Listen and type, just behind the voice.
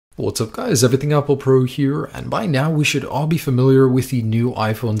What's up guys, Everything Apple Pro here, and by now we should all be familiar with the new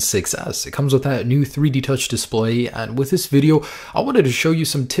iPhone 6s. It comes with that new 3D Touch display, and with this video I wanted to show you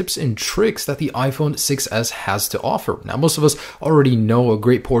some tips and tricks that the iPhone 6s has to offer. Now most of us already know a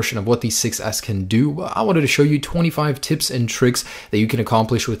great portion of what the 6s can do, but I wanted to show you 25 tips and tricks that you can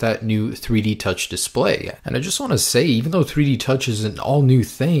accomplish with that new 3D Touch display. And I just want to say, even though 3D Touch is an all new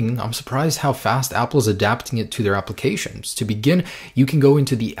thing, I'm surprised how fast Apple's adapting it to their applications. To begin, you can go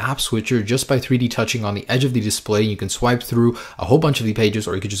into the app switcher just by 3D touching on the edge of the display. You can swipe through a whole bunch of the pages,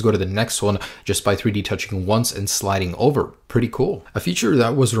 or you could just go to the next one just by 3D touching once and sliding over. Pretty cool. A feature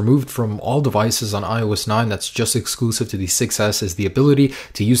that was removed from all devices on iOS 9 that's just exclusive to the 6s is the ability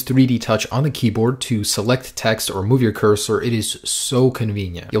to use 3D touch on the keyboard to select text or move your cursor. It is so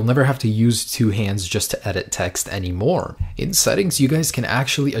convenient. You'll never have to use two hands just to edit text anymore. In settings, you guys can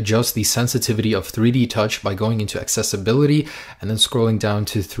actually adjust the sensitivity of 3D touch by going into accessibility and then scrolling down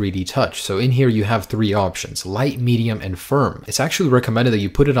to 3D touch. So in here you have three options: light, medium, and firm. It's actually recommended that you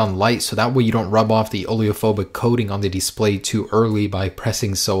put it on light so that way you don't rub off the oleophobic coating on the display too early by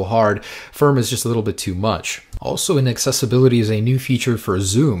pressing so hard. Firm is just a little bit too much. Also in accessibility is a new feature for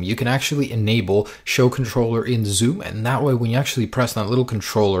zoom. You can actually enable show controller in zoom, and that way when you actually press that little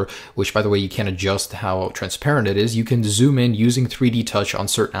controller, which by the way you can adjust how transparent it is, you can zoom in using 3D touch on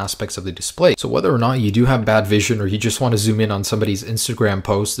certain aspects of the display. So whether or not you do have bad vision or you just want to zoom in on somebody's Instagram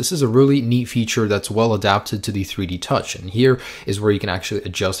post, this is a really neat feature that's well adapted to the 3D touch, and here is where you can actually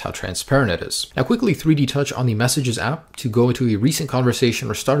adjust how transparent it is. Now quickly 3D touch on the Messages app to go into a recent conversation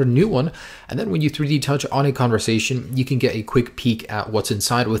or start a new one, and then when you 3D touch on a conversation, you can get a quick peek at what's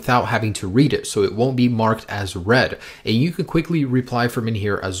inside without having to read it, so it won't be marked as read, and you can quickly reply from in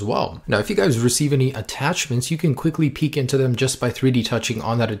here as well. Now if you guys receive any attachments, you can quickly peek into them just by 3D touching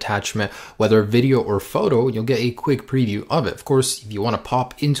on that attachment, whether video or photo, and you'll get a quick preview of it. Of course, if you want to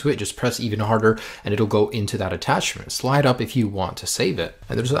pop into it, just press even harder and it'll go into that attachment. Slide up if you want to save it.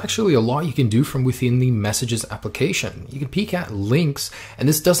 And there's actually a lot you can do from within the Messages application. You can peek at links, and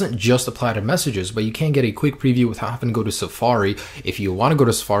this doesn't just apply to Messages, but you can get a quick preview without having to go to Safari. If you want to go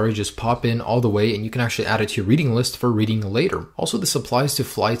to Safari, just pop in all the way and you can actually add it to your reading list for reading later. Also, this applies to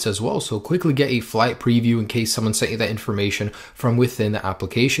flights as well, so quickly get a flight preview in case someone sent you that information from within the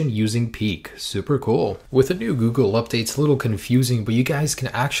application using Peek. Super cool. With the new Google update, it's a little confusing, but you guys can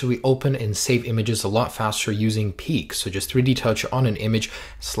actually open and save images a lot faster using Peek. So just 3D touch on an image,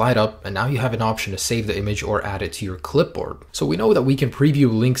 slide up, and now you have an option to save the image or add it to your clipboard. So we know that we can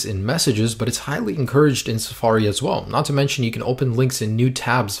preview links in Messages, but it's highly encouraged in Safari as well. Not to mention you can open links in new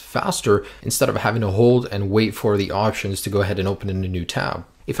tabs faster instead of having to hold and wait for the options to go ahead and open in a new tab.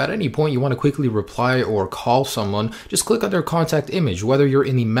 If at any point you want to quickly reply or call someone, just click on their contact image, whether you're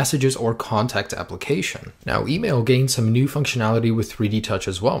in the Messages or Contact application. Now, email gained some new functionality with 3D touch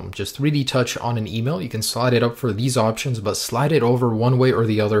as well. Just 3D touch on an email, you can slide it up for these options, but slide it over one way or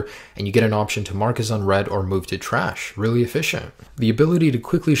the other, and you get an option to mark as unread or move to trash. Really efficient. The ability to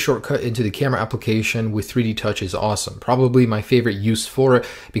quickly shortcut into the camera application with 3D touch is awesome. Probably my favorite use for it,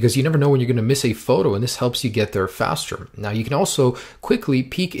 because you never know when you're going to miss a photo, and this helps you get there faster. Now, you can also quickly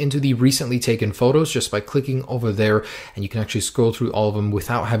peek into the recently taken photos just by clicking over there, and you can actually scroll through all of them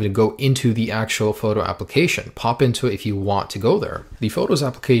without having to go into the actual photo application. Pop into it if you want to go there. The Photos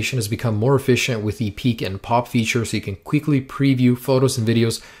application has become more efficient with the peek and pop feature, so you can quickly preview photos and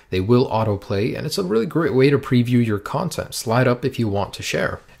videos. They will autoplay, and it's a really great way to preview your content. Slide up if you want to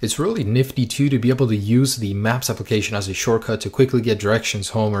share. It's really nifty too to be able to use the Maps application as a shortcut to quickly get directions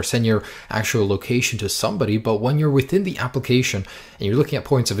home or send your actual location to somebody, but when you're within the application and you're looking at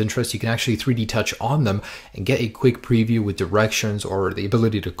points of interest, you can actually 3D touch on them and get a quick preview with directions or the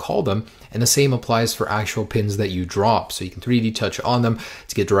ability to call them, and the same applies for actual pins that you drop, so you can 3D touch on them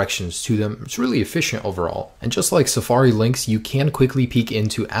to get directions to them. It's really efficient overall. And just like Safari links, you can quickly peek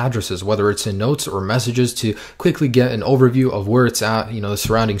into addresses, whether it's in Notes or Messages, to quickly get an overview of where it's at, the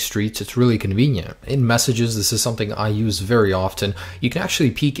surrounding streets. It's really convenient. In Messages, this is something I use very often. You can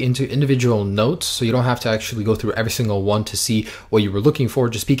actually peek into individual notes, so you don't have to actually go through every single one to see what you were looking for.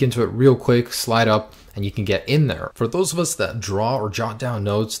 Just peek into it real quick, slide up, and you can get in there. For those of us that draw or jot down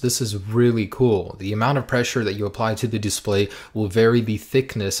notes, this is really cool. The amount of pressure that you apply to the display will vary the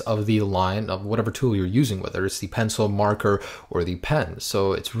thickness of the line of whatever tool you're using, whether it's the pencil, marker, or the pen.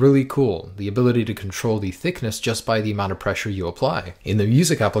 So it's really cool, the ability to control the thickness just by the amount of pressure you apply. In the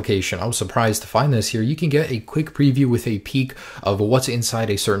Music application, I was surprised to find this here. You can get a quick preview with a peek of what's inside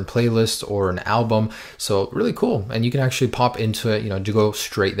a certain playlist or an album. So really cool, and you can actually pop into it, to go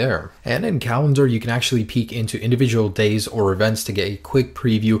straight there. And in Calendar, you can actually actually peek into individual days or events to get a quick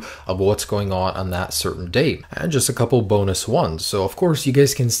preview of what's going on that certain day. And just a couple bonus ones. So of course, you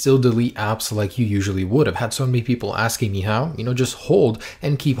guys can still delete apps like you usually would. I've had so many people asking me how, just hold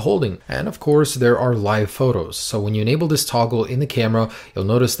and keep holding. And of course, there are live photos. So when you enable this toggle in the camera, you'll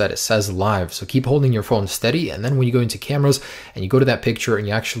notice that it says live. So keep holding your phone steady. And then when you go into cameras and you go to that picture and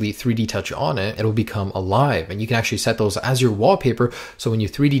you actually 3D touch on it, it'll become alive. And you can actually set those as your wallpaper. So when you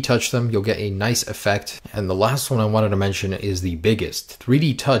 3D touch them, you'll get a nice effect. And the last one I wanted to mention is the biggest.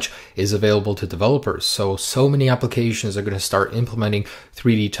 3D touch is available to developers. So many applications are going to start implementing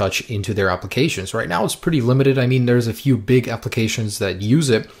 3D touch into their applications. Right now, it's pretty limited. I mean, there's a few big applications that use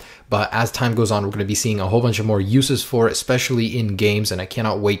it, but as time goes on, we're going to be seeing a whole bunch of more uses for it, especially in games, and I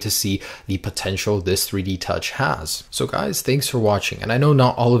cannot wait to see the potential this 3D touch has. So guys, thanks for watching. And I know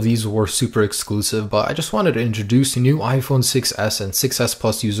not all of these were super exclusive, but I just wanted to introduce new iPhone 6s and 6s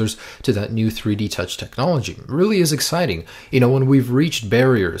Plus users to that new 3D touch technology. It really is exciting. When we've reached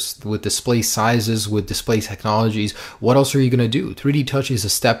barriers with display sizes, with display technologies, what else are you going to do? 3D touch is a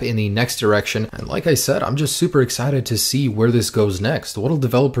step in the next direction. And like I said, I'm just super excited to see where this goes next. What'll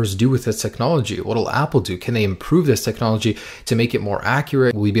developers do with this technology? What'll Apple do? Can they improve this technology to make it more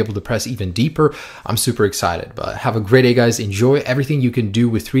accurate? Will we be able to press even deeper? I'm super excited. But have a great day, guys. Enjoy everything you can do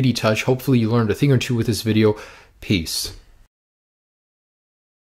with 3D touch. Hopefully you learned a thing or two with this video. Peace.